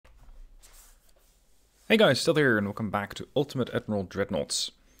Hey guys, still here and welcome back to Ultimate Admiral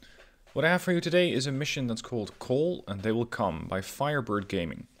Dreadnoughts. What I have for you today is a mission that's called Call and They Will Come by Firebird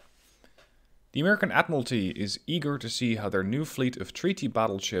Gaming. The American Admiralty is eager to see how their new fleet of treaty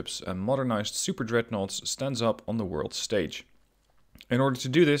battleships and modernized super dreadnoughts stands up on the world stage. In order to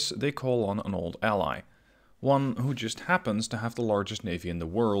do this, they call on an old ally, one who just happens to have the largest navy in the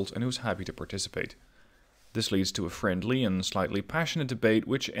world and who's happy to participate. This leads to a friendly and slightly passionate debate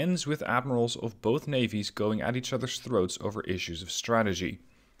which ends with admirals of both navies going at each other's throats over issues of strategy.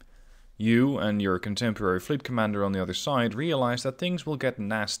 You and your contemporary fleet commander on the other side realize that things will get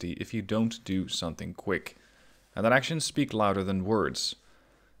nasty if you don't do something quick, and that actions speak louder than words.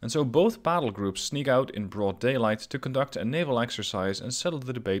 And so both battle groups sneak out in broad daylight to conduct a naval exercise and settle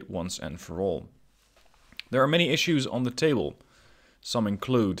the debate once and for all. There are many issues on the table. Some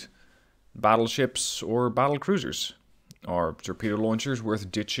include battleships or battle cruisers? Are torpedo launchers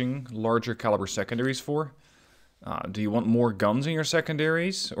worth ditching larger caliber secondaries for? Do you want more guns in your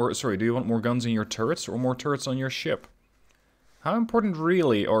secondaries? Do you want more guns in your turrets or more turrets on your ship? How important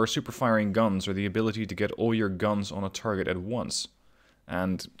really are super firing guns or the ability to get all your guns on a target at once?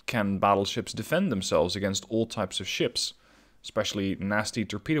 And can battleships defend themselves against all types of ships, especially nasty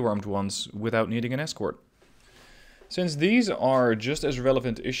torpedo armed ones, without needing an escort? Since these are just as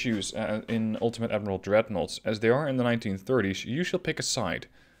relevant issues in Ultimate Admiral Dreadnoughts as they are in the 1930s, you shall pick a side,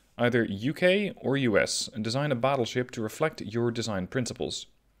 either UK or US, and design a battleship to reflect your design principles.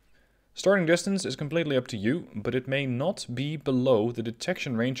 Starting distance is completely up to you, but it may not be below the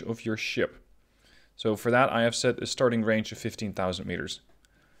detection range of your ship. So for that I have set a starting range of 15,000 meters.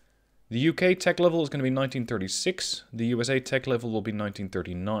 The UK tech level is going to be 1936, the USA tech level will be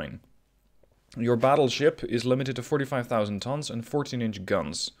 1939. Your battleship is limited to 45,000 tons and 14-inch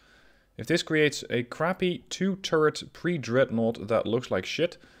guns. If this creates a crappy 2-turret pre-dreadnought that looks like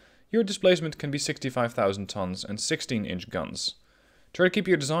shit, your displacement can be 65,000 tons and 16-inch guns. Try to keep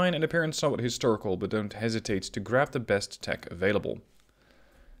your design and appearance somewhat historical, but don't hesitate to grab the best tech available.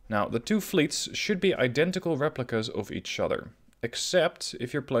 Now, the two fleets should be identical replicas of each other, except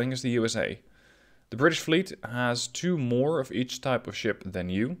if you're playing as the USA. The British fleet has 2 more of each type of ship than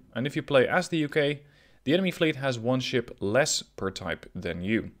you, and if you play as the UK, the enemy fleet has 1 ship less per type than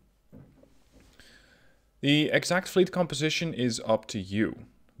you. The exact fleet composition is up to you,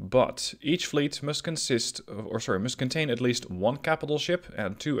 but each fleet must contain at least 1 capital ship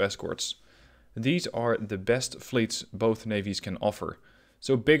and 2 escorts. These are the best fleets both navies can offer,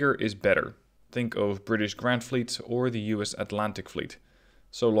 so bigger is better. Think of British Grand Fleet or the US Atlantic Fleet.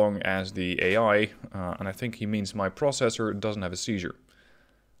 So long as the AI, and I think he means my processor, doesn't have a seizure.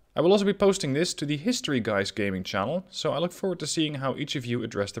 I will also be posting this to the History Guys gaming channel, so I look forward to seeing how each of you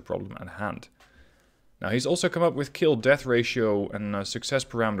address the problem at hand. Now he's also come up with kill-death ratio and success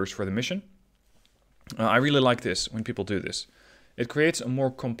parameters for the mission. I really like this when people do this. It creates a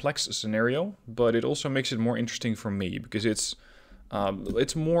more complex scenario, but it also makes it more interesting for me, because it's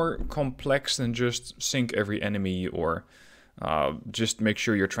more complex than just sink every enemy or just make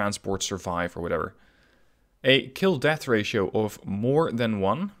sure your transports survive or whatever. A kill-death ratio of more than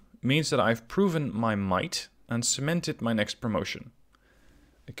 1 means that I've proven my might and cemented my next promotion.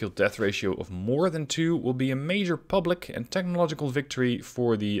 A kill-death ratio of more than 2 will be a major public and technological victory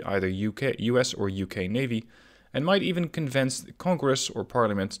for the either US or UK Navy, and might even convince Congress or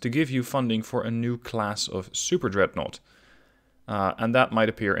Parliament to give you funding for a new class of super dreadnought. And that might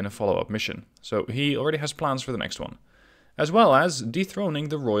appear in a follow-up mission. So he already has plans for the next one, as well as dethroning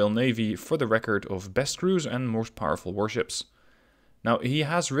the Royal Navy for the record of best crews and most powerful warships. Now, he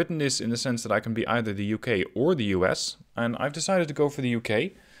has written this in the sense that I can be either the UK or the US, and I've decided to go for the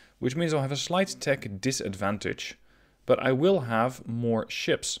UK, which means I'll have a slight tech disadvantage, but I will have more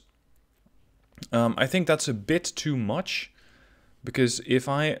ships. I think that's a bit too much, because if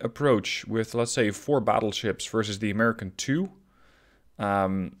I approach with, let's say, 4 battleships versus the American 2,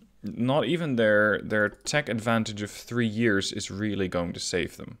 not even their tech advantage of 3 years is really going to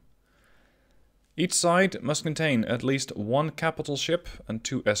save them. Each side must contain at least 1 capital ship and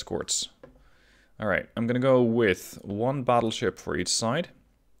 2 escorts. Alright, I'm gonna go with 1 battleship for each side.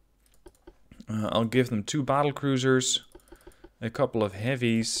 I'll give them 2 battle cruisers, a couple of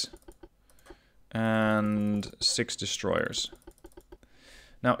heavies, and 6 destroyers.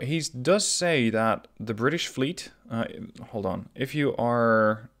 Now, he does say that the British fleet, hold on, if you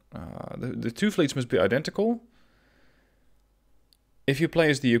are, the 2 fleets must be identical. If you play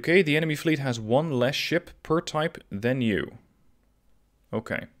as the UK, the enemy fleet has 1 less ship per type than you.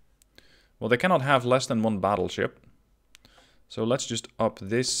 Okay. Well, they cannot have less than 1 battleship. So let's just up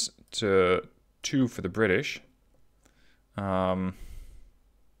this to 2 for the British.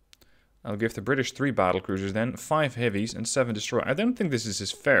 I'll give the British 3 battlecruisers then, 5 heavies and 7 destroyers. I don't think this is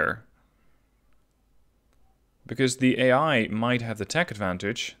as fair. Because the AI might have the tech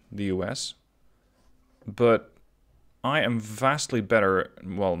advantage, the US, but I am vastly better,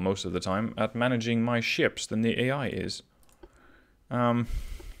 well, most of the time, at managing my ships than the AI is. I'm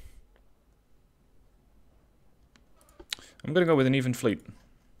going to go with an even fleet.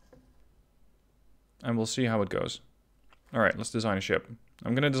 And we'll see how it goes. Alright, let's design a ship.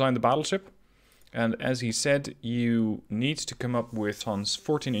 I'm going to design the battleship. And as he said, you need to come up with Han's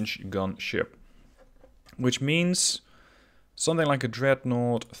 14-inch gun ship. Which means something like a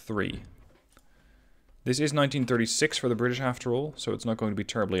Dreadnought 3. This is 1936 for the British after all, so it's not going to be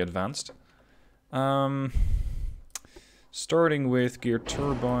terribly advanced. Starting with geared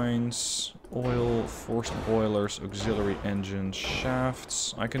turbines, oil, forced boilers, auxiliary engines,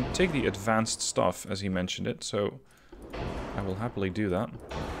 shafts. I can take the advanced stuff as he mentioned it, so I will happily do that.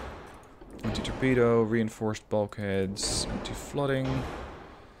 Anti-torpedo, reinforced bulkheads, anti-flooding,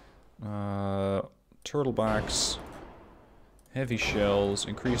 turtlebacks, heavy shells,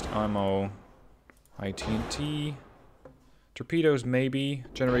 increased ammo, high TNT, torpedoes maybe,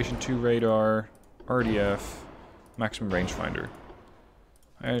 generation 2 radar, RDF, maximum rangefinder,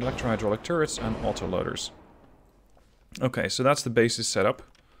 electro-hydraulic turrets and autoloaders. Okay, so that's the basis setup.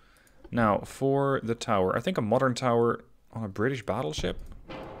 Now for the tower, I think a modern tower on a British battleship?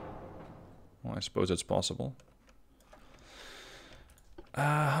 Well, I suppose it's possible.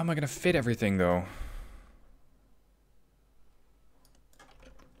 How am I going to fit everything though?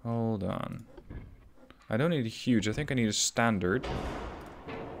 Hold on. I don't need a huge, I think I need a standard.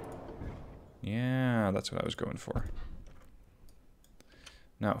 Yeah, that's what I was going for.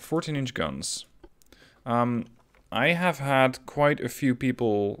 Now, 14-inch guns. I have had quite a few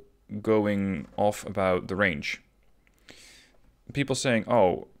people going off about the range. People saying,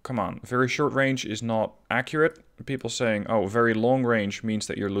 oh, come on, very short range is not accurate. People saying, oh, very long range means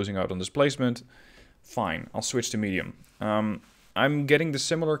that you're losing out on displacement. Fine, I'll switch to medium. I'm getting the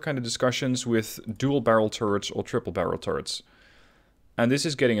similar kind of discussions with dual barrel turrets or triple barrel turrets. And this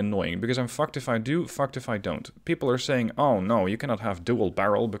is getting annoying because I'm fucked if I do, fucked if I don't. People are saying, oh no, you cannot have dual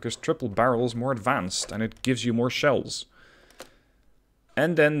barrel because triple barrel is more advanced and it gives you more shells.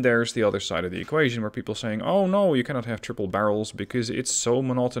 And then there's the other side of the equation where people are saying, oh no, you cannot have triple barrels because it's so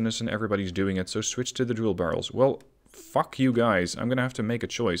monotonous and everybody's doing it, so switch to the dual barrels. Well, fuck you guys, I'm gonna have to make a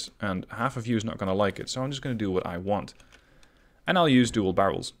choice and half of you is not gonna like it, so I'm just gonna do what I want. And I'll use dual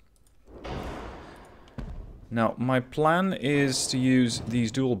barrels. Now, my plan is to use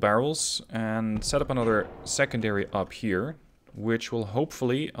these dual barrels and set up another secondary up here, which will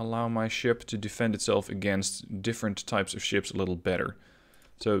hopefully allow my ship to defend itself against different types of ships a little better.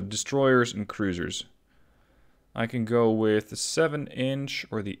 So, destroyers and cruisers. I can go with the 7-inch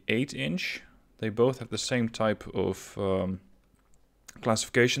or the 8-inch. They both have the same type of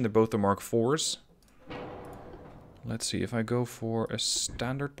classification. They're both the Mark IVs. Let's see, if I go for a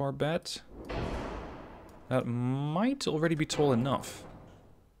standard barbette, that might already be tall enough.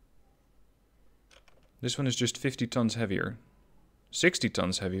 This one is just 50 tons heavier. 60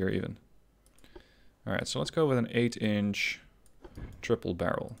 tons heavier even. Alright, so let's go with an 8-inch triple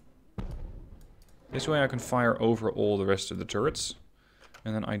barrel. This way I can fire over all the rest of the turrets.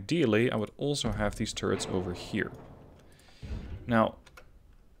 And then ideally I would also have these turrets over here. Now,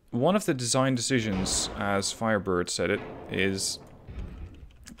 one of the design decisions, as Firebird said it, is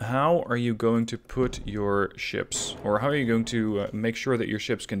how are you going to put your ships, or how are you going to make sure that your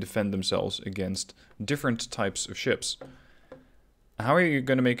ships can defend themselves against different types of ships? How are you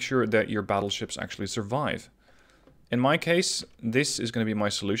going to make sure that your battleships actually survive? In my case, this is going to be my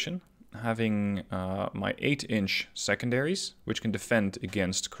solution, having my 8-inch secondaries, which can defend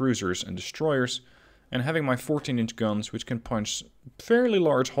against cruisers and destroyers, and having my 14-inch guns, which can punch fairly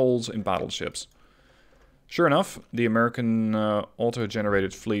large holes in battleships. Sure enough, the American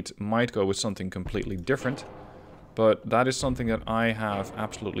auto-generated fleet might go with something completely different, but that is something that I have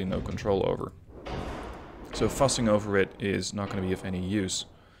absolutely no control over. So fussing over it is not going to be of any use.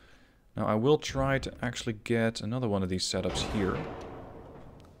 Now I will try to actually get another one of these setups here.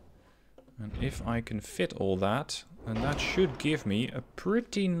 And if I can fit all that, then that should give me a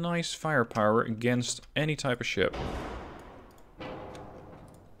pretty nice firepower against any type of ship.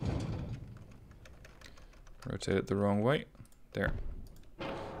 Rotate it the wrong way. There.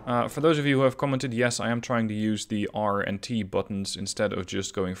 For those of you who have commented, yes, I am trying to use the R and T buttons instead of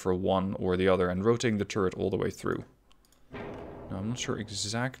just going for one or the other and rotating the turret all the way through. Now, I'm not sure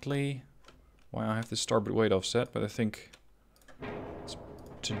exactly why I have the starboard weight offset, but I think it's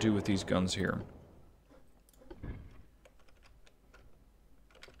to do with these guns here.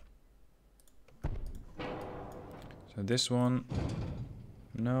 So this one...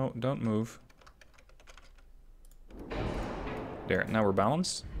 No, don't move. There, now we're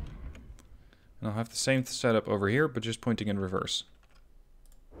balanced. And I'll have the same setup over here, but just pointing in reverse.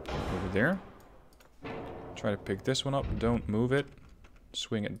 Over there. Try to pick this one up, don't move it.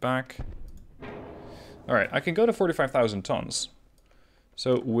 Swing it back. Alright, I can go to 45,000 tons.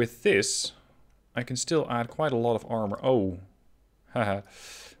 So with this, I can still add quite a lot of armor. Oh, haha.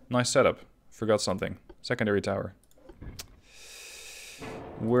 Nice setup. Forgot something. Secondary tower.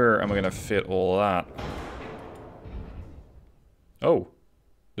 Where am I going to fit all that? Oh,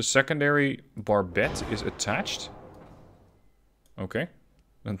 the secondary barbette is attached? Okay.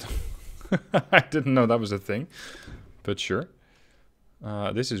 I didn't know that was a thing, but sure.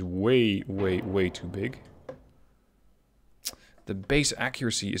 This is way, way, way too big. The base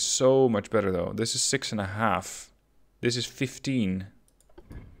accuracy is so much better though. This is 6.5. This is 15.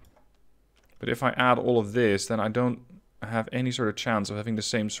 But if I add all of this, then I don't have any sort of chance of having the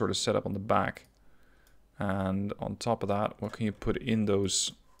same sort of setup on the back. And on top of that, what can you put in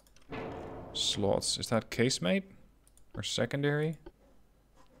those slots? Is that casemate? Or secondary?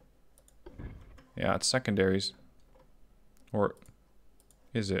 Yeah, it's secondaries. Or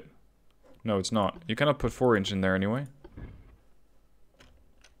is it? No, it's not. You cannot put 4-inch in there anyway.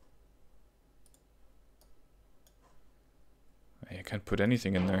 You can't put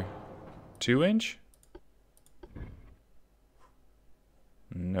anything in there. 2-inch?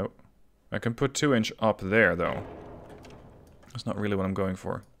 Nope. I can put 2-inch up there, though. That's not really what I'm going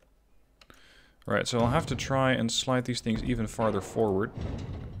for. Right, so I'll have to try and slide these things even farther forward.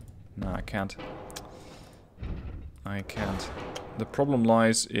 No, I can't. I can't. The problem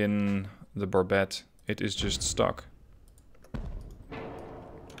lies in the barbette. It is just stuck.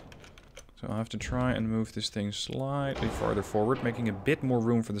 So I'll have to try and move this thing slightly farther forward, making a bit more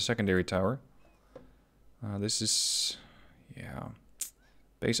room for the secondary tower. This is... yeah...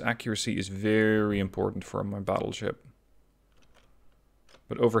 Base accuracy is very important for my battleship.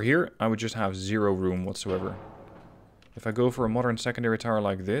 But over here, I would just have 0 room whatsoever. If I go for a modern secondary tower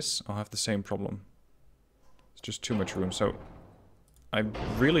like this, I'll have the same problem. It's just too much room. So I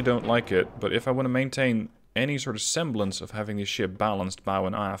really don't like it, but if I want to maintain any sort of semblance of having this ship balanced bow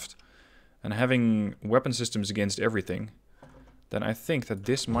and aft, and having weapon systems against everything, then I think that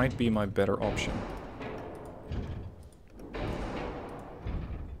this might be my better option.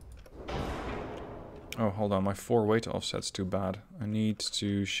 Oh, hold on, my 4 weight offset's too bad. I need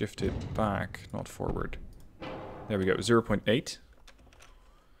to shift it back, not forward. There we go, 0.8.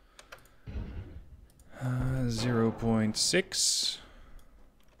 0.6.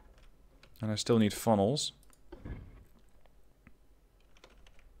 And I still need funnels.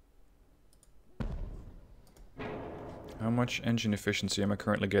 How much engine efficiency am I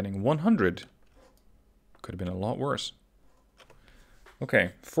currently getting? 100. Could have been a lot worse.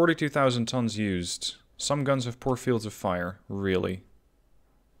 Okay, 42,000 tons used. Some guns have poor fields of fire. Really?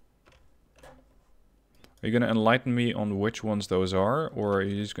 Are you going to enlighten me on which ones those are, or are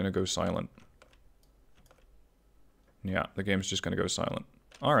you just going to go silent? Yeah, the game's just going to go silent.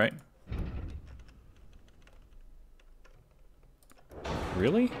 Alright.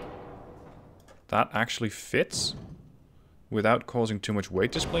 Really? That actually fits? Without causing too much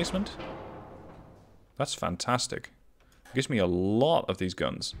weight displacement? That's fantastic. It gives me a lot of these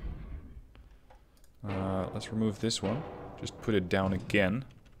guns. Let's remove this one. Just put it down again.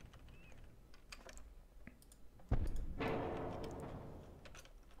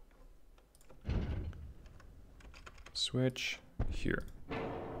 Switch here.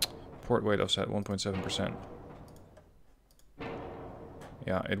 Port weight offset 1.7%.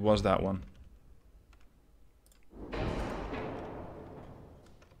 Yeah, it was that one.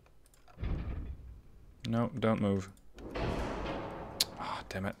 No, don't move. Ah,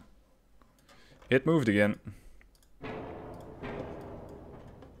 damn it. It moved again.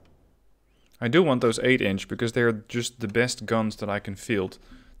 I do want those 8-inch because they're just the best guns that I can field.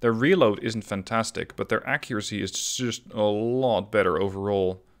 Their reload isn't fantastic, but their accuracy is just a lot better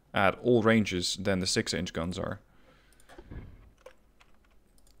overall at all ranges than the 6-inch guns are.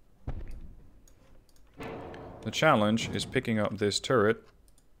 The challenge is picking up this turret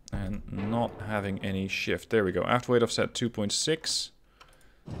and not having any shift. There we go. Aft weight offset 2.6.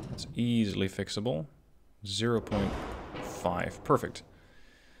 That's easily fixable. 0.5. Perfect.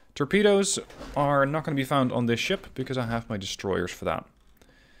 Torpedoes are not going to be found on this ship because I have my destroyers for that.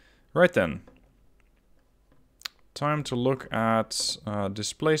 Right then. Time to look at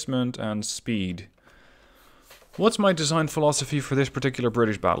displacement and speed. What's my design philosophy for this particular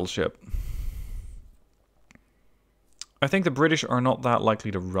British battleship? I think the British are not that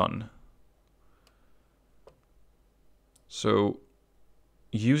likely to run. So,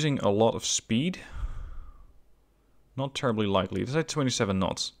 using a lot of speed, not terribly likely. It's at 27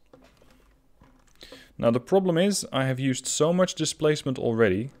 knots. Now the problem is, I have used so much displacement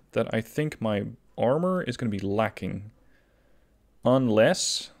already that I think my armor is going to be lacking.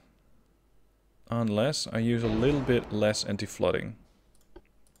 Unless I use a little bit less anti-flooding.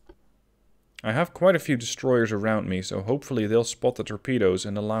 I have quite a few destroyers around me, so hopefully they'll spot the torpedoes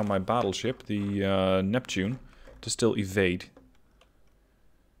and allow my battleship, the Neptune, to still evade.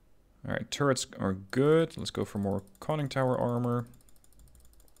 Alright, turrets are good. Let's go for more conning tower armor.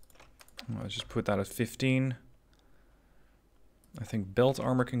 Let's just put that at 15. I think belt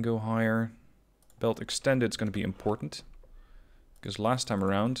armor can go higher. Belt extended is going to be important. Because last time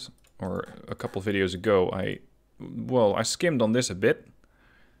around, or a couple videos ago, I skimmed on this a bit.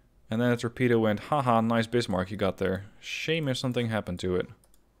 And then a torpedo went, haha, nice Bismarck you got there. Shame if something happened to it.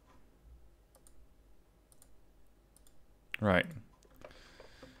 Right.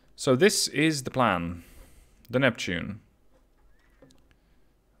 So this is the plan. The Neptune.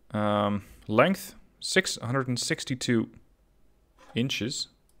 Length, 662 inches.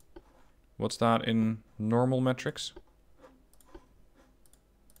 What's that in normal metrics?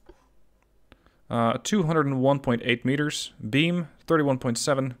 201.8 meters. Beam,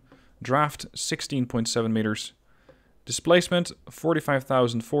 31.7. Draft, 16.7 meters. Displacement,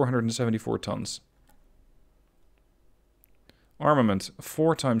 45,474 tons. Armament,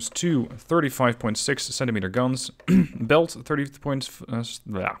 4 times 2, 35.6 centimeter guns. Belt,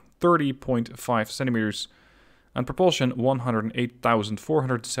 30.5 centimeters. And propulsion,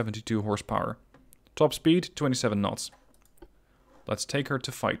 108,472 horsepower. Top speed, 27 knots. Let's take her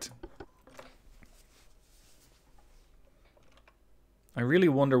to fight. I really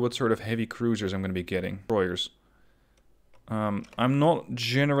wonder what sort of heavy cruisers I'm going to be getting. Destroyers. I'm not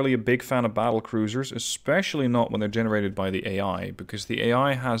generally a big fan of battle cruisers, especially not when they're generated by the AI, because the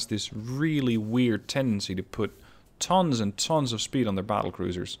AI has this really weird tendency to put tons and tons of speed on their battle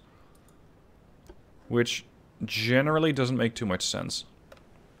cruisers, which generally doesn't make too much sense.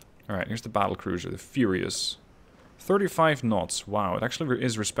 Alright, here's the battle cruiser, the Furious. 35 knots, wow, it actually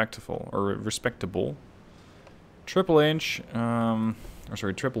is respectable. Triple inch,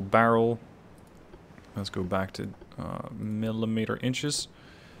 triple barrel. Let's go back to millimeter inches.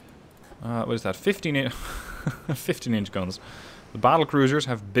 What is that? 15 inch 15-inch guns. The battle cruisers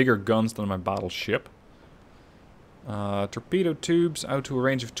have bigger guns than my battleship. Torpedo tubes out to a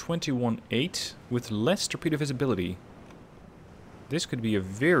range of 21.8 with less torpedo visibility. This could be a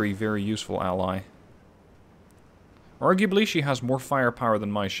very, very useful ally. Arguably, she has more firepower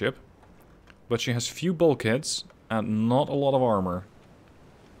than my ship, but she has few bulkheads and not a lot of armor.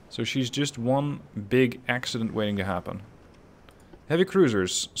 So she's just one big accident waiting to happen. Heavy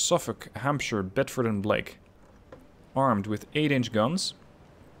cruisers, Suffolk, Hampshire, Bedford and Blake. Armed with 8-inch guns.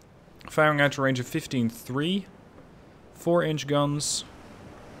 Firing out to a range of 15.3. 4-inch guns.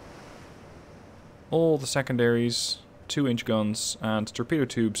 All the secondaries, 2-inch guns, and torpedo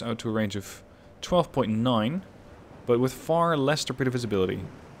tubes out to a range of 12.9, but with far less torpedo visibility.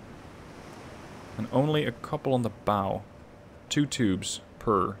 And only a couple on the bow. 2 tubes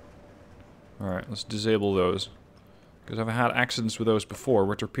per. Alright, let's disable those. Because I've had accidents with those before,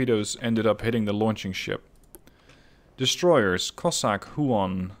 where torpedoes ended up hitting the launching ship. Destroyers, Cossack,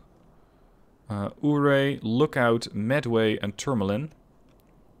 Huon, Ure, Lookout, Medway, and Tourmalin.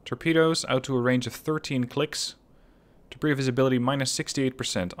 Torpedoes out to a range of 13 clicks. Torpedo visibility minus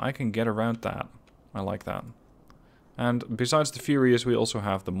 68%. I can get around that. I like that. And besides the Furious, we also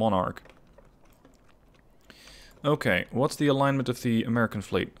have the Monarch. Okay, what's the alignment of the American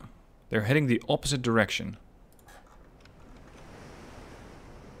fleet? They're heading the opposite direction.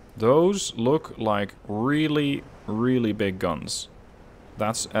 Those look like really, really big guns.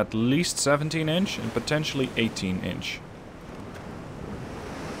 That's at least 17-inch and potentially 18-inch.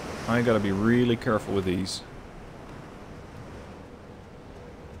 I gotta be really careful with these.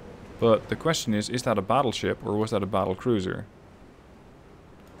 But the question is that a battleship or was that a battle cruiser?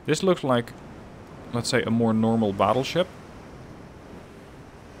 This looks like, let's say, a more normal battleship.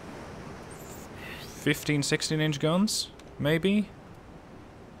 15, 16-inch guns, maybe?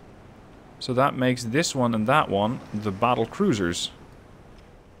 So that makes this one and that one the battle cruisers.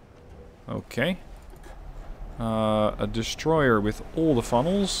 Okay. A destroyer with all the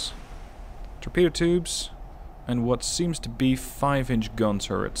funnels, torpedo tubes, and what seems to be 5-inch gun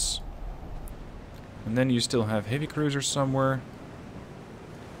turrets. And then you still have heavy cruisers somewhere.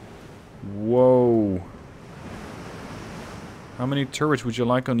 Whoa. How many turrets would you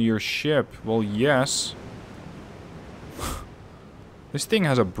like on your ship? Well, yes. This thing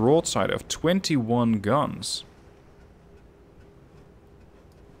has a broadside of 21 guns.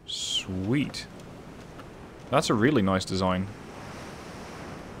 Sweet. That's a really nice design.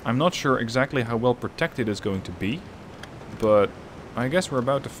 I'm not sure exactly how well protected it's going to be, but I guess we're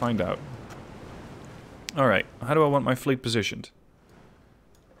about to find out. Alright, how do I want my fleet positioned?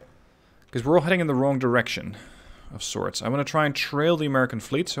 Because we're all heading in the wrong direction, of sorts. I want to try and trail the American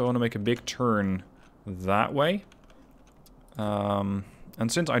fleet, so I want to make a big turn that way. And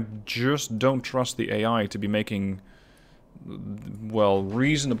since I just don't trust the AI to be making, well,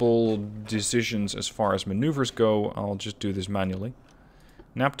 reasonable decisions as far as maneuvers go, I'll just do this manually.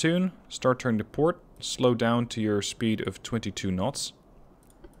 Neptune, start turning to port. Slow down to your speed of 22 knots.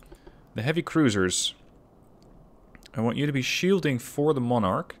 The heavy cruisers. I want you to be shielding for the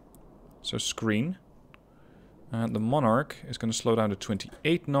Monarch. So screen. And the Monarch is going to slow down to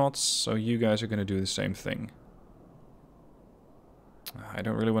 28 knots, so you guys are going to do the same thing. I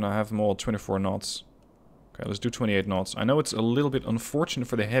don't really want to have them all 24 knots. Okay, let's do 28 knots. I know it's a little bit unfortunate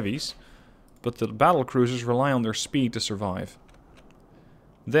for the heavies, but the battle cruisers rely on their speed to survive.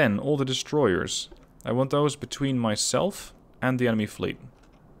 Then, all the destroyers. I want those between myself and the enemy fleet.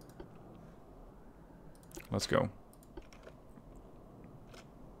 Let's go.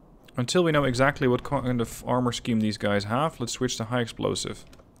 Until we know exactly what kind of armor scheme these guys have, let's switch to high explosive.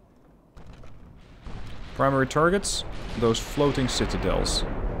 Primary targets, those floating citadels.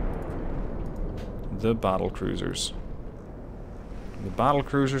 The battle cruisers. The battle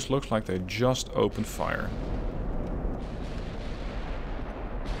cruisers looks like they just opened fire.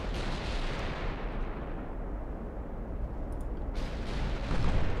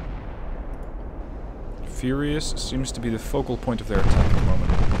 Furious seems to be the focal point of their attack at the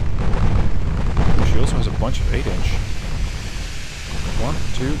moment. She also has a bunch of 8-inch. 1,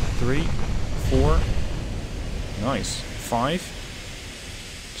 2, 3, 4. Nice. 5.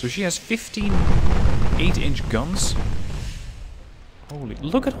 So she has 15 8-inch guns. Holy,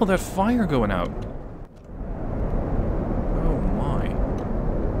 look at all that fire going out. Oh my.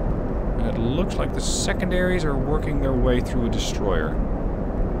 And it looks like the secondaries are working their way through a destroyer.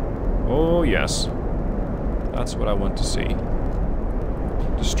 Oh yes. That's what I want to see.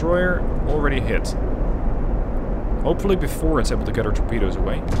 Destroyer already hit. Hopefully before it's able to get our torpedoes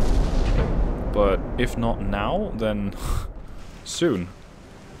away. But if not now, then soon.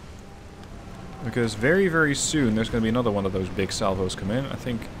 Because very, very soon there's going to be another one of those big salvos come in. I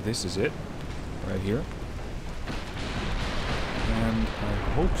think this is it. Right here. And I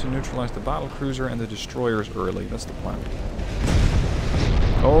hope to neutralize the battlecruiser and the destroyers early. That's the plan.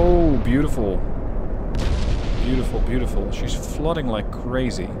 Oh, beautiful. Beautiful, beautiful. She's flooding like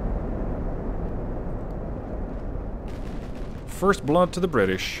crazy. First blood to the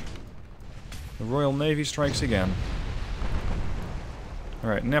British. The Royal Navy strikes again.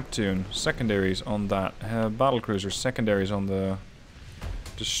 Alright, Neptune. Secondaries on that. Battlecruiser. Secondaries on the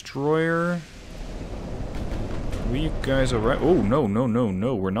destroyer. Are you guys alright? Oh, no, no, no,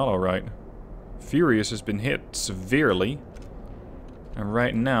 no. We're not alright. Furious has been hit severely. And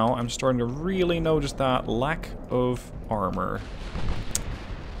right now, I'm starting to really notice that lack of armor.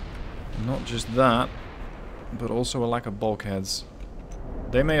 Not just that, but also a lack of bulkheads.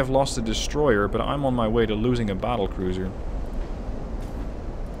 They may have lost a destroyer, but I'm on my way to losing a battlecruiser.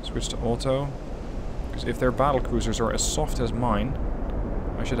 Switch to auto. Because if their battlecruisers are as soft as mine,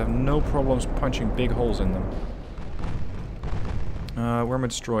 I should have no problems punching big holes in them. Where are my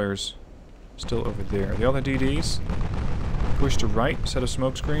destroyers? Still over there. The other DDs? Push to right, set a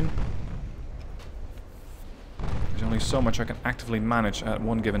smokescreen. There's only so much I can actively manage at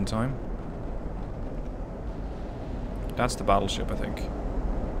one given time. That's the battleship, I think.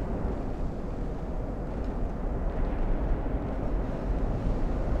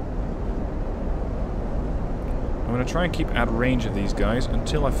 I'm going to try and keep at range of these guys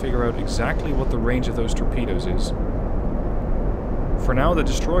until I figure out exactly what the range of those torpedoes is. For now, the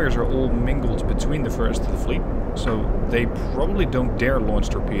destroyers are all mingled between the rest of the fleet, so they probably don't dare launch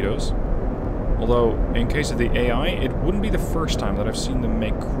torpedoes. Although, in case of the AI, it wouldn't be the first time that I've seen them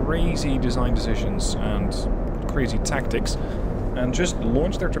make crazy design decisions and crazy tactics and just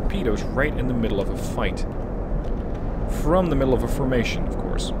launch their torpedoes right in the middle of a fight. From the middle of a formation, of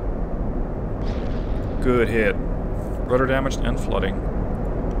course. Good hit. Rudder damaged and flooding.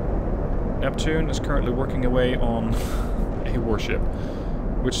 Neptune is currently working away on a warship,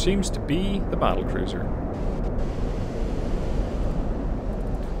 which seems to be the battlecruiser.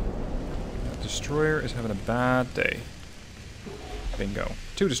 The destroyer is having a bad day. Bingo.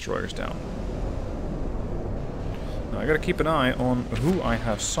 2 destroyers down. Now I gotta keep an eye on who I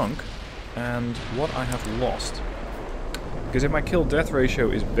have sunk and what I have lost. Because if my kill-death ratio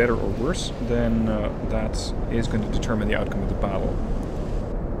is better or worse, then that is going to determine the outcome of the battle.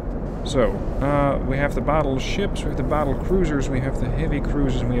 So, we have the battleships, we have the battle cruisers, we have the heavy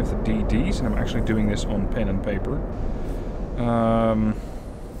cruisers, and we have the DDs. And I'm actually doing this on pen and paper.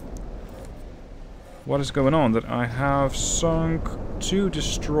 What is going on? That I have sunk 2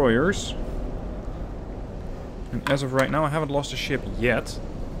 destroyers. And as of right now, I haven't lost a ship yet.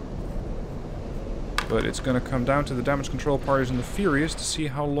 But it's going to come down to the damage control parties and the Furious to see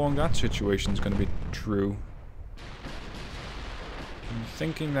how long that situation is going to be true. I'm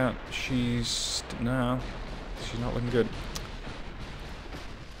thinking that she's... Nah, she's not looking good.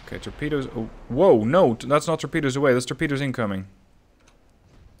 Okay, torpedoes... Oh, whoa, no, that's not torpedoes away, that's torpedoes incoming.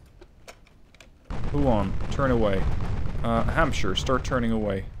 Who on? Turn away. Hampshire, start turning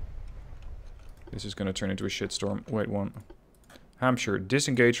away. This is going to turn into a shitstorm. Wait, one. Hampshire,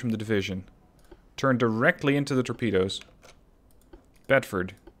 disengage from the division. Turn directly into the torpedoes.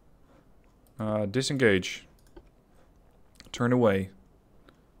 Bedford. Disengage. Turn away.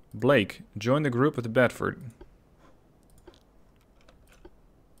 Blake, join the group with the Bedford.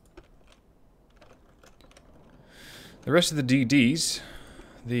 The rest of the DDs,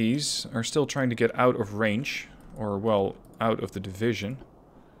 these, are still trying to get out of range. Or, well, out of the division.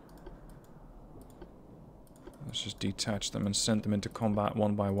 Let's just detach them and send them into combat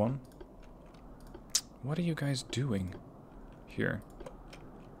one by one. What are you guys doing here?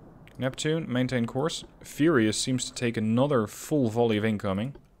 Neptune, maintain course. Furious seems to take another full volley of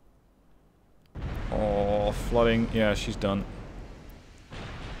incoming. Oh, flooding. Yeah, she's done.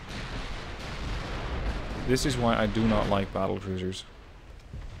 This is why I do not like battle cruisers.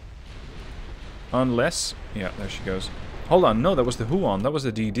 Unless... Yeah, there she goes. Hold on, no, that was the Huon. That was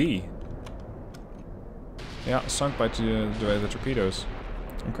the DD. Yeah, sunk by the torpedoes.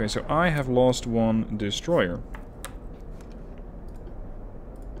 Okay, so I have lost 1 destroyer.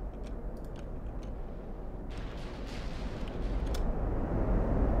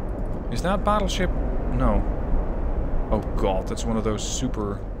 Is that battleship? No. Oh god, that's one of those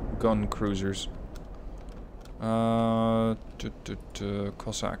super gun cruisers.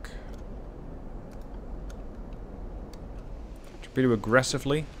 Cossack. Torpedo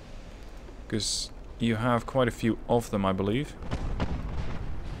aggressively. Because you have quite a few of them, I believe.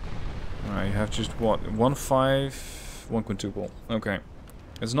 Alright, you have just what? 1-5, 1 quintuple. Okay.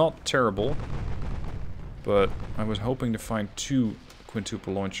 It's not terrible. But I was hoping to find 2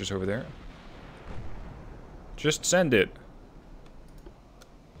 quintuple launchers over there. Just send it.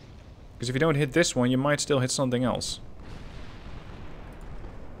 Because if you don't hit this one, you might still hit something else.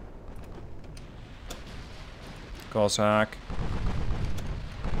 Cossack.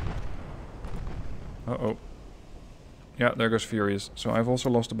 Uh-oh. Yeah, there goes Furious. So I've also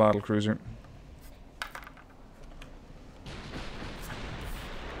lost a battlecruiser.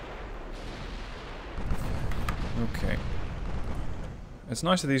 Okay. It's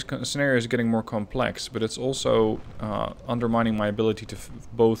nice that these scenarios are getting more complex, but it's also undermining my ability to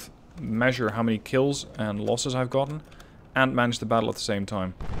both measure how many kills and losses I've gotten and manage the battle at the same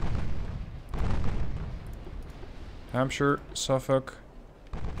time. Hampshire, Suffolk,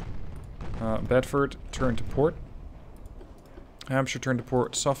 Bedford, turn to port. Hampshire, turn to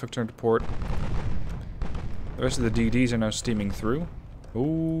port. Suffolk, turn to port. The rest of the DDs are now steaming through.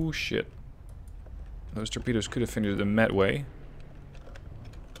 Oh, shit. Those torpedoes could have finished the Medway.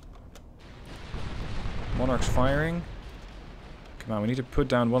 Monarch's firing. Come on, we need to put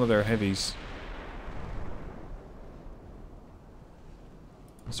down one of their heavies.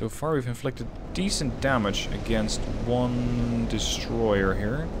 So far we've inflicted decent damage against 1 destroyer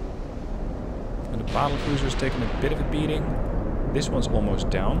here. And the battlecruiser's taken a bit of a beating. This one's almost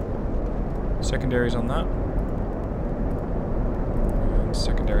down. Secondaries on that. And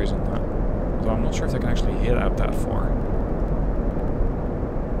secondaries on that. Although I'm not sure if they can actually hit out that far.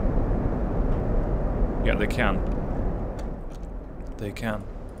 Yeah, they can. They can.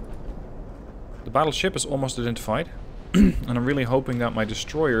 The battleship is almost identified. And I'm really hoping that my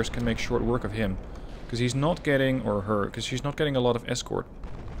destroyers can make short work of him. Because he's not getting, or her, because she's not getting a lot of escort.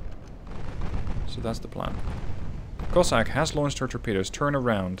 So that's the plan. Cossack has launched her torpedoes. Turn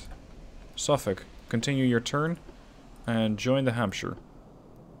around. Suffolk, continue your turn. And join the Hampshire.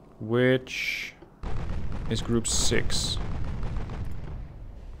 Which is group 6.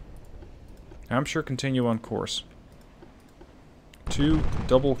 Hampshire, continue on course. 2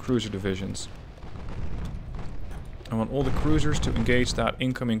 double cruiser divisions. I want all the cruisers to engage that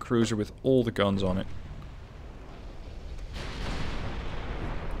incoming cruiser with all the guns on it.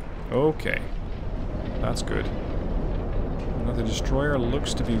 Okay. That's good. Another destroyer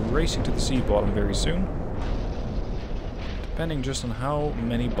looks to be racing to the sea bottom very soon. Depending just on how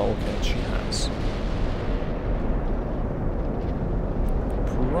many bulkheads she has.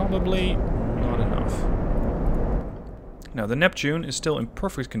 probably not enough. Now, the Neptune is still in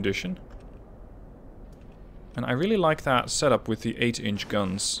perfect condition. And I really like that setup with the 8-inch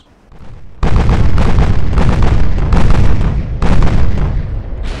guns.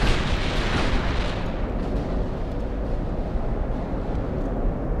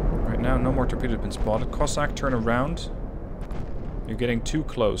 Right now, no more torpedoes have been spotted. Cossack, turn around. You're getting too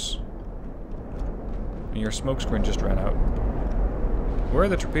close. And your smokescreen just ran out. Where are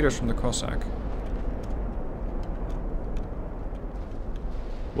the torpedoes from the Cossack?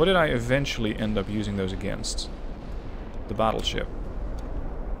 What did I eventually end up using those against? The battleship.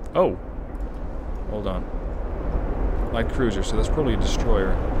 Oh! Hold on. Light cruiser, so that's probably a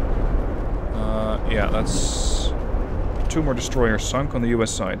destroyer. Yeah, that's 2 more destroyers sunk on the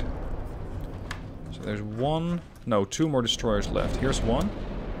US side. So there's 1... No, 2 more destroyers left. Here's 1.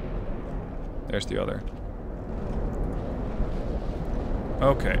 There's the other.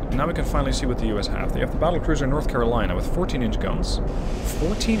 Okay, now we can finally see what the US have. They have the battlecruiser North Carolina with 14-inch guns.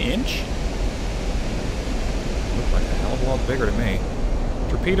 14-inch? Look like a hell of a lot bigger to me.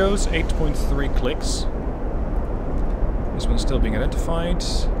 Torpedoes, 8.3 clicks. This one's still being identified.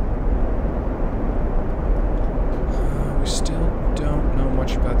 We still don't know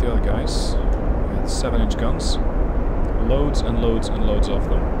much about the other guys. We had 7-inch guns. Loads and loads and loads of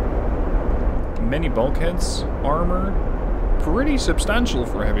them. Many bulkheads, armor. Pretty substantial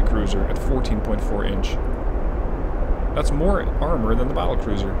for a heavy cruiser at 14.4 inch. That's more armor than the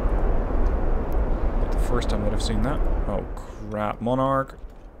battlecruiser. Not the first time that I've seen that. Oh crap, Monarch.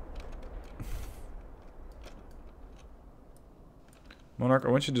 Monarch, I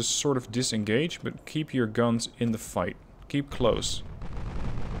want you to sort of disengage, but keep your guns in the fight. Keep close.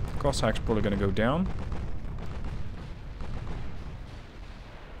 Cossack's probably gonna go down.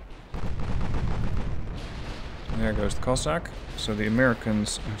 There goes the Cossack. So the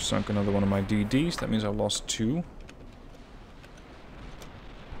Americans have sunk another one of my DDs. That means I lost 2.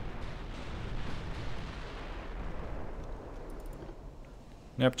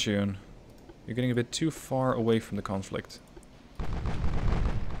 Neptune. You're getting a bit too far away from the conflict. I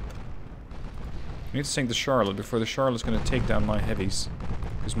need to sink the Charlotte before the Charlotte's going to take down my heavies.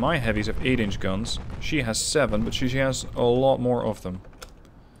 Because my heavies have 8-inch guns. She has 7, but she has a lot more of them.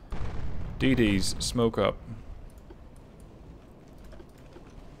 DDs, smoke up.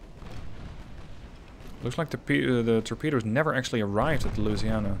 Looks like the torpedoes never actually arrived at the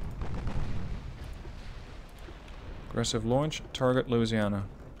Louisiana. Aggressive launch, target Louisiana.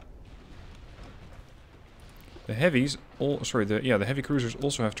 The heavies, the heavy cruisers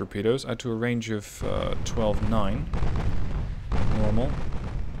also have torpedoes, out to a range of 12.9. Normal.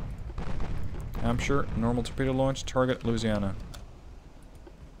 Hampshire, normal torpedo launch, target Louisiana.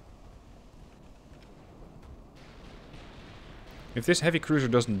 If this heavy cruiser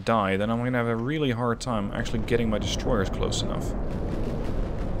doesn't die, then I'm going to have a really hard time actually getting my destroyers close enough.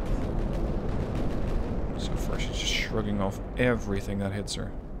 So far she's just shrugging off everything that hits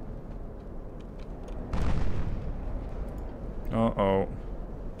her. Uh-oh.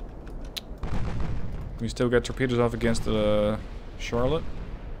 Can we still get torpedoes off against the Charlotte?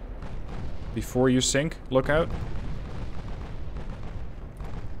 Before you sink, look out.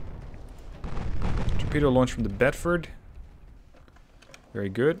 Torpedo launch from the Bedford. Very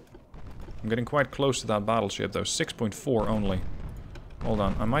good. I'm getting quite close to that battleship though. 6.4 only. Hold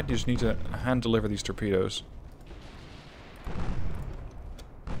on. I might just need to hand deliver these torpedoes.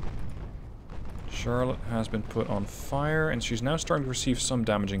 Charlotte has been put on fire and she's now starting to receive some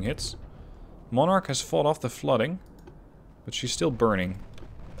damaging hits. Monarch has fought off the flooding, but she's still burning.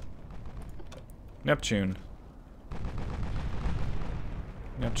 Neptune.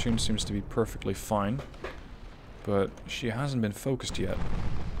 Neptune seems to be perfectly fine. But she hasn't been focused yet,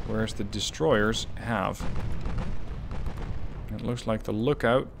 whereas the destroyers have. It looks like the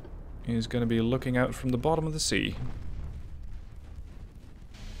lookout is going to be looking out from the bottom of the sea.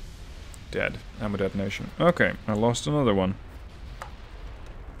 Dead. Ammo detonation. Okay, I lost another one.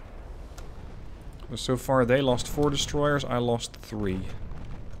 So far they lost 4 destroyers, I lost 3.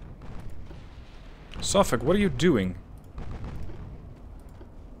 Suffolk, what are you doing?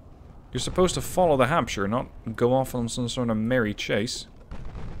 You're supposed to follow the Hampshire, not go off on some sort of merry chase.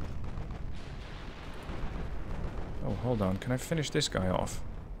 Oh, hold on. Can I finish this guy off?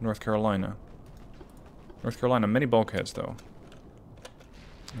 North Carolina. North Carolina, many bulkheads, though.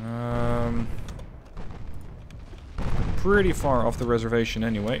 Pretty far off the reservation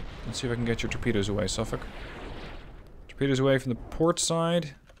anyway. Let's see if I can get your torpedoes away, Suffolk. Torpedoes away from the port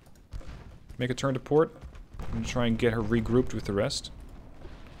side. Make a turn to port. I'm going to try and get her regrouped with the rest.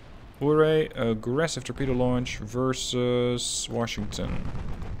 Hooray, aggressive torpedo launch versus Washington.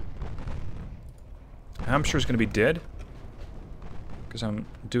 Hampshire's going to be dead. Because I'm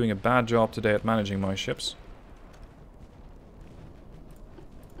doing a bad job today at managing my ships.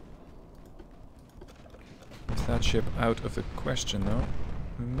 With that ship out of the question though.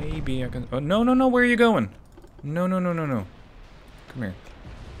 Maybe I can... Oh, no, no, no, where are you going? No, no, no, no, no. Come here.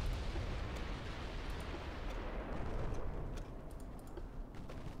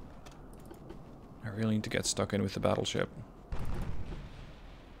 I really need to get stuck in with the battleship.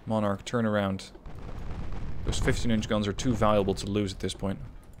 Monarch, turn around. Those 15-inch guns are too valuable to lose at this point.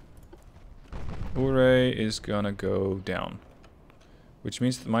 Hooray is gonna go down. Which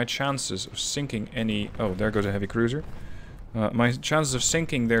means that my chances of sinking any... Oh, there goes a heavy cruiser. My chances of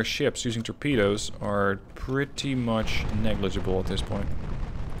sinking their ships using torpedoes are pretty much negligible at this point.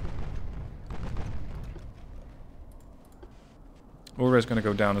 Hooray is gonna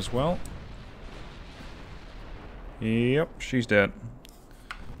go down as well. Yep, she's dead.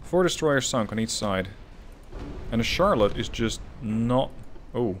 4 destroyers sunk on each side. And the Charlotte is just not...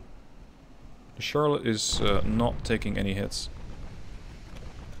 Oh. The Charlotte is not taking any hits.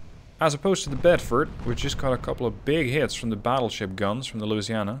 As opposed to the Bedford, which just got a couple of big hits from the battleship guns from the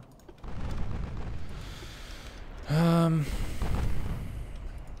Louisiana. I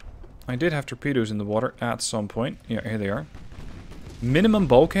did have torpedoes in the water at some point. Yeah, here they are. Minimum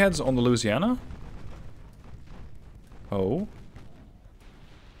bulkheads on the Louisiana? Oh.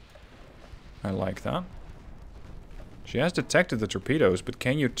 I like that. She has detected the torpedoes, but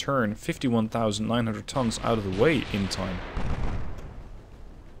can you turn 51,900 tons out of the way in time?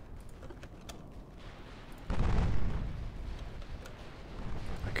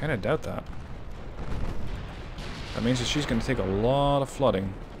 I kind of doubt that. That means that she's going to take a lot of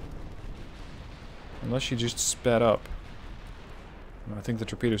flooding. Unless she just sped up. I think the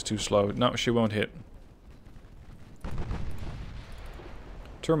torpedo's too slow. No, she won't hit.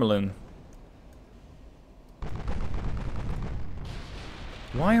 Tourmaline.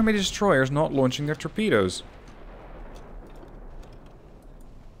 Why are my destroyers not launching their torpedoes?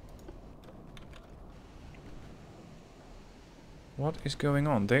 What is going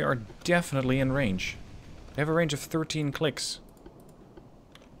on? They are definitely in range. They have a range of 13 clicks.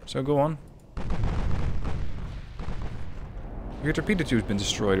 So go on. Your torpedo tube's been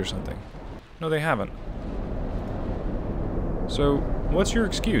destroyed or something. No, they haven't. So, what's your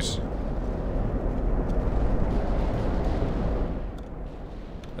excuse?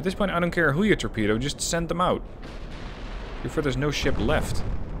 At this point, I don't care who you torpedo, just send them out. Before there's no ship left.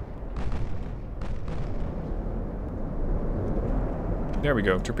 There we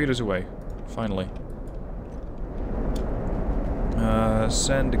go, torpedoes away. Finally.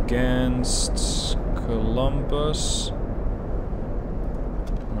 Send against Columbus.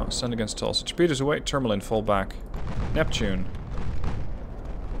 No, send against Tulsa. Torpedoes away, Tourmaline, fall back. Neptune.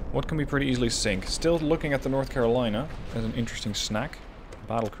 What can we pretty easily sink? Still looking at the North Carolina as an interesting snack.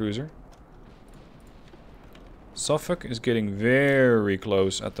 Battle cruiser. Suffolk is getting very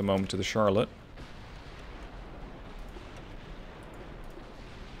close at the moment to the Charlotte.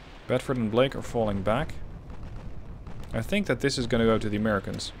 Bedford and Blake are falling back. I think that this is going to go to the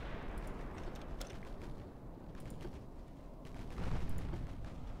Americans.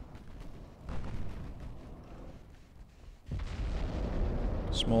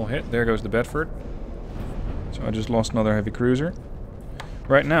 Small hit. There goes the Bedford. So I just lost another heavy cruiser.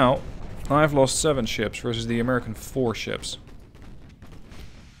 Right now, I've lost 7 ships versus the American 4 ships.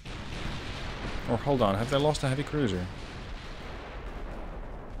 Or hold on, have they lost a heavy cruiser?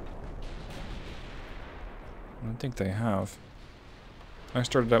 I don't think they have. I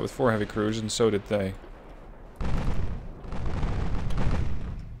started out with 4 heavy cruisers and so did they.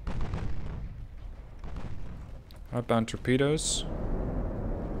 Outbound torpedoes.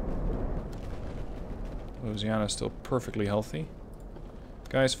 Louisiana's still perfectly healthy.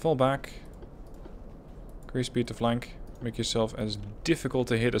 Guys, fall back. Increase speed to flank. Make yourself as difficult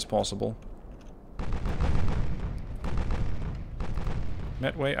to hit as possible.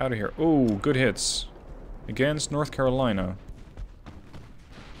 Medway, out of here. Oh, good hits. Against North Carolina.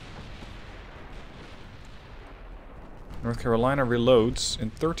 North Carolina reloads in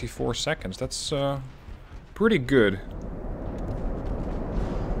 34 seconds. That's pretty good.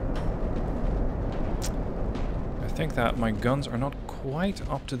 I think that my guns are not quite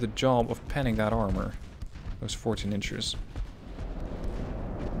up to the job of penning that armor. Those 14 inches.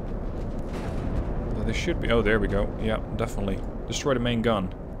 Though they should be... Oh, there we go. Yeah, definitely. Destroy the main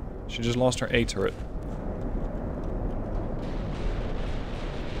gun. She just lost her A turret.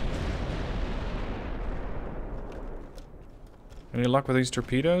 Any luck with these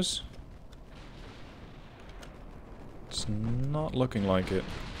torpedoes? It's not looking like it.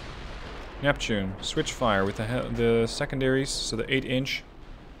 Neptune, switch fire with the secondaries, so the 8-inch.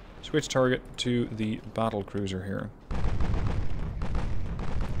 Switch target to the battle cruiser here.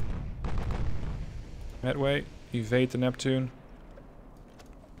 Medway, evade the Neptune.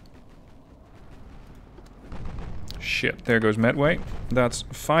 Shit, there goes Medway. That's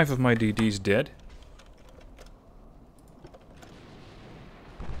 5 of my DDs dead.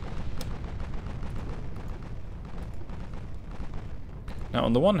 Now,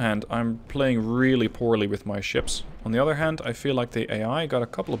 on the one hand, I'm playing really poorly with my ships. On the other hand, I feel like the AI got a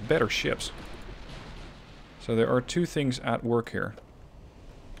couple of better ships. So there are two things at work here.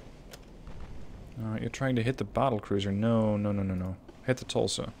 You're trying to hit the battle cruiser. No. Hit the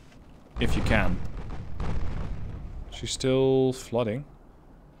Tulsa. If you can. She's still flooding.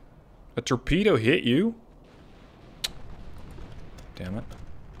 A torpedo hit you? Damn it.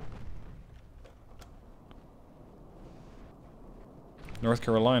 North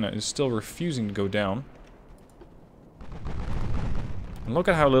Carolina is still refusing to go down. And look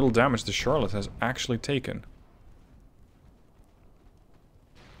at how little damage the Charlotte has actually taken.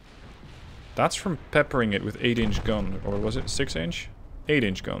 That's from peppering it with 8-inch gun, or was it 6-inch?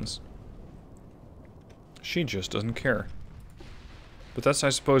 8-inch guns. She just doesn't care. But that's, I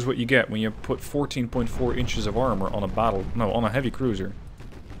suppose, what you get when you put 14.4 inches of armor on on a heavy cruiser.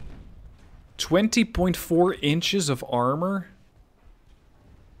 20.4 inches of armor?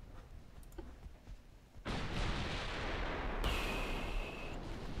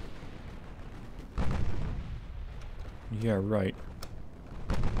 Yeah, right.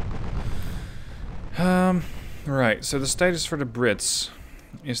 Right, so the status for the Brits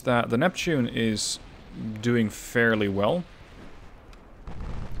is that the Neptune is doing fairly well.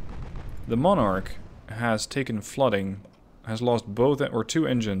 The Monarch has taken flooding, has lost both or 2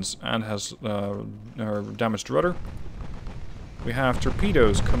 engines, and has damaged rudder. We have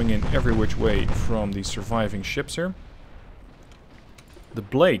torpedoes coming in every which way from the surviving ships here. The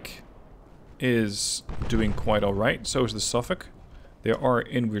Blake is doing quite alright, so is the Suffolk. They are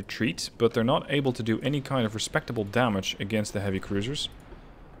in retreat, but they're not able to do any kind of respectable damage against the heavy cruisers.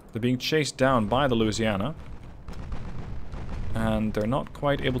 They're being chased down by the Louisiana, and they're not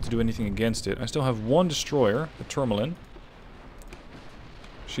quite able to do anything against it. I still have one destroyer, the Tourmaline.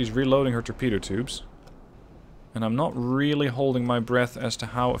 She's reloading her torpedo tubes, and I'm not really holding my breath as to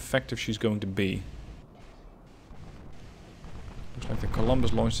how effective she's going to be. Looks like the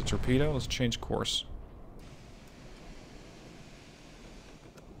Columbus launched a torpedo. Let's change course.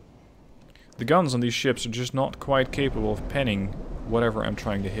 The guns on these ships are just not quite capable of penning whatever I'm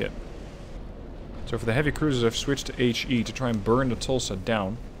trying to hit. So for the heavy cruisers, I've switched to HE to try and burn the Tulsa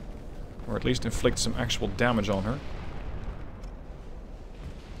down. Or at least inflict some actual damage on her.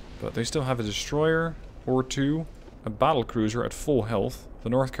 But they still have a destroyer or 2, a battle cruiser at full health, the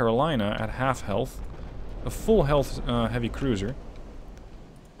North Carolina at half health, a full health heavy cruiser.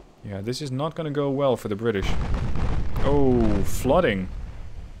 Yeah, this is not going to go well for the British. Oh, flooding.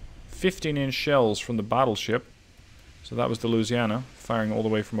 15-inch shells from the battleship. So that was the Louisiana, firing all the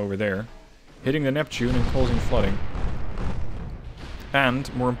way from over there. Hitting the Neptune and causing flooding.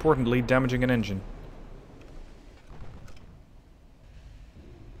 And, more importantly, damaging an engine.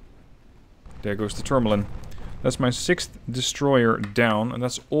 There goes the Tourmaline. That's my 6th destroyer down, and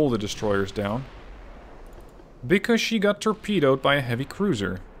that's all the destroyers down. Because she got torpedoed by a heavy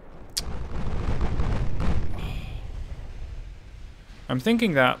cruiser. I'm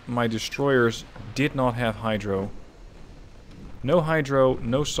thinking that my destroyers did not have hydro. No hydro,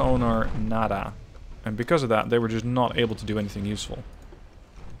 no sonar, nada. And because of that, they were just not able to do anything useful.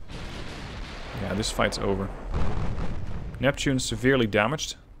 Yeah, this fight's over. Neptune's severely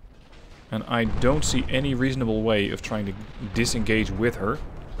damaged. And I don't see any reasonable way of trying to disengage with her.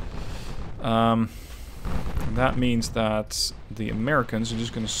 That means that the Americans are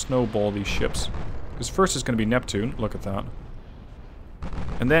just going to snowball these ships. Because first it's going to be Neptune, look at that.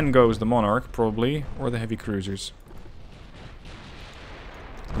 And then goes the Monarch, probably, or the heavy cruisers.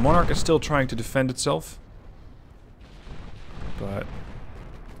 The Monarch is still trying to defend itself. But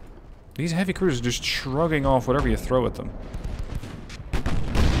these heavy cruisers are just shrugging off whatever you throw at them.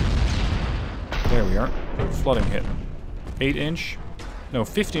 There we are. Flooding hit. 8-inch. No,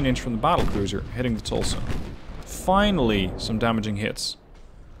 15-inch from the battle cruiser, hitting the Tulsa. Finally, some damaging hits.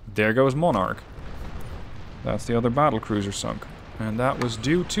 There goes Monarch. That's the other battle cruiser sunk. And that was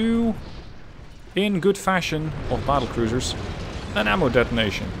due to, in good fashion of battle cruisers, an ammo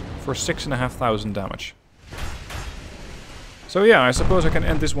detonation for 6,500 damage. So yeah, I suppose I can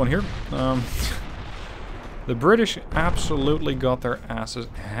end this one here. The British absolutely got their asses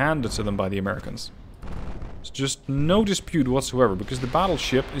handed to them by the Americans. There's just no dispute whatsoever, because the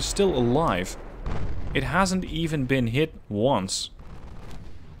battleship is still alive. It hasn't even been hit once.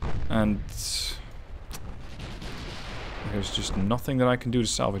 And there's just nothing that I can do to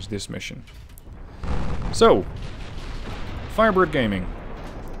salvage this mission. So, Firebird Gaming.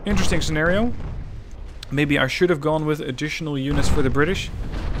 Interesting scenario. Maybe I should have gone with additional units for the British,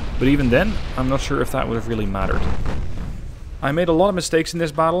 but even then, I'm not sure if that would have really mattered. I made a lot of mistakes in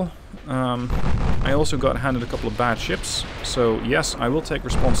this battle. I also got handed a couple of bad ships, so yes, I will take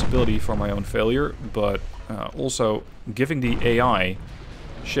responsibility for my own failure, but also giving the AI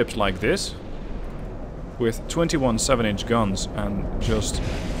ships like this, with 21 7-inch guns and just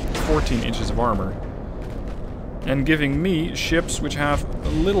 14 inches of armor, and giving me ships which have a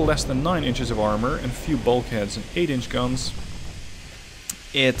little less than 9 inches of armor and a few bulkheads and 8-inch guns,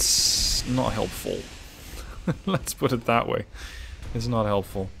 it's not helpful. Let's put it that way. It's not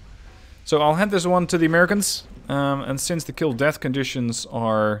helpful. So I'll hand this one to the Americans, and since the kill-death conditions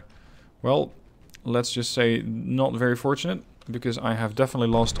are, well, let's just say not very fortunate, because I have definitely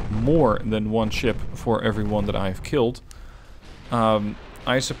lost more than one ship for every one that I have killed,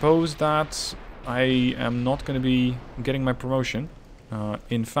 I suppose that I am not going to be getting my promotion.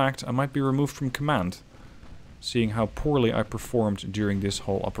 In fact, I might be removed from command, seeing how poorly I performed during this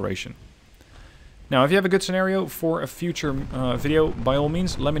whole operation. Now, if you have a good scenario for a future video, by all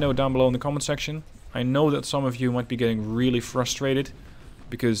means, let me know down below in the comment section. I know that some of you might be getting really frustrated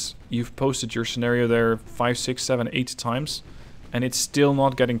because you've posted your scenario there 5, 6, 7, 8 times, and it's still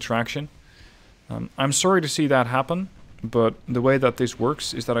not getting traction. I'm sorry to see that happen, but the way that this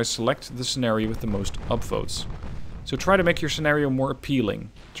works is that I select the scenario with the most upvotes. So try to make your scenario more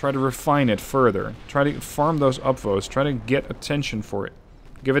appealing. Try to refine it further. Try to farm those upvotes. Try to get attention for it.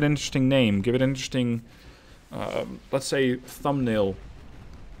 Give it an interesting name. Give it an interesting, let's say, thumbnail.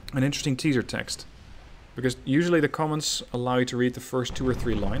 An interesting teaser text. Because usually the comments allow you to read the first 2 or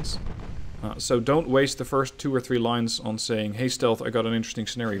 3 lines. So don't waste the first 2 or 3 lines on saying, "Hey Stealth, I got an interesting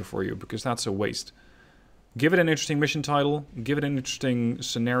scenario for you," because that's a waste. Give it an interesting mission title, give it an interesting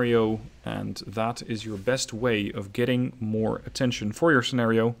scenario, and that is your best way of getting more attention for your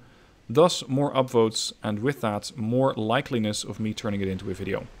scenario, thus more upvotes, and with that, more likeliness of me turning it into a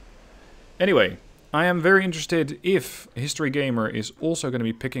video. Anyway, I am very interested if History Gamer is also going to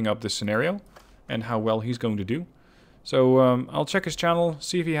be picking up this scenario, and how well he's going to do. So I'll check his channel,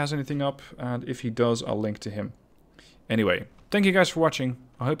 see if he has anything up, and if he does, I'll link to him. Anyway, thank you guys for watching.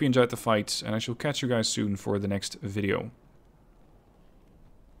 I hope you enjoyed the fight, and I shall catch you guys soon for the next video.